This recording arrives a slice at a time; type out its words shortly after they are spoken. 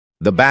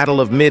The Battle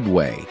of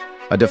Midway,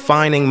 a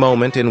defining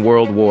moment in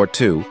World War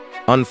II,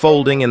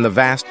 unfolding in the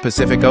vast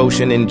Pacific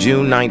Ocean in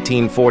June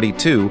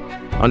 1942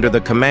 under the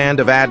command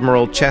of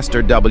Admiral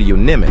Chester W.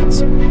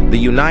 Nimitz, the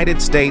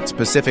United States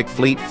Pacific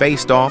Fleet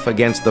faced off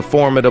against the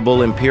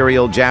formidable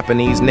Imperial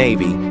Japanese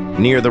Navy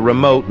near the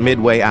remote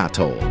Midway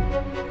Atoll.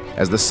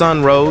 As the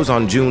sun rose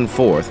on June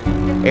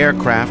 4th,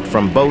 aircraft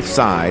from both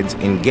sides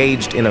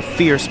engaged in a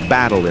fierce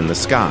battle in the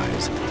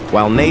skies,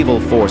 while naval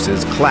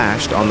forces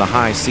clashed on the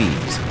high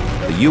seas.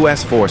 The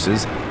U.S.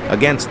 forces,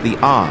 against the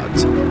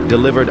odds,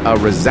 delivered a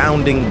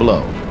resounding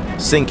blow,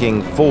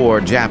 sinking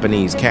 4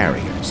 Japanese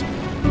carriers.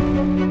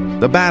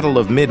 The Battle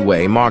of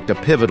Midway marked a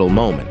pivotal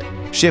moment,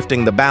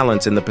 shifting the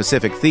balance in the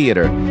Pacific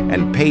theater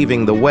and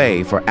paving the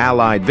way for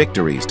Allied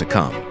victories to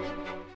come.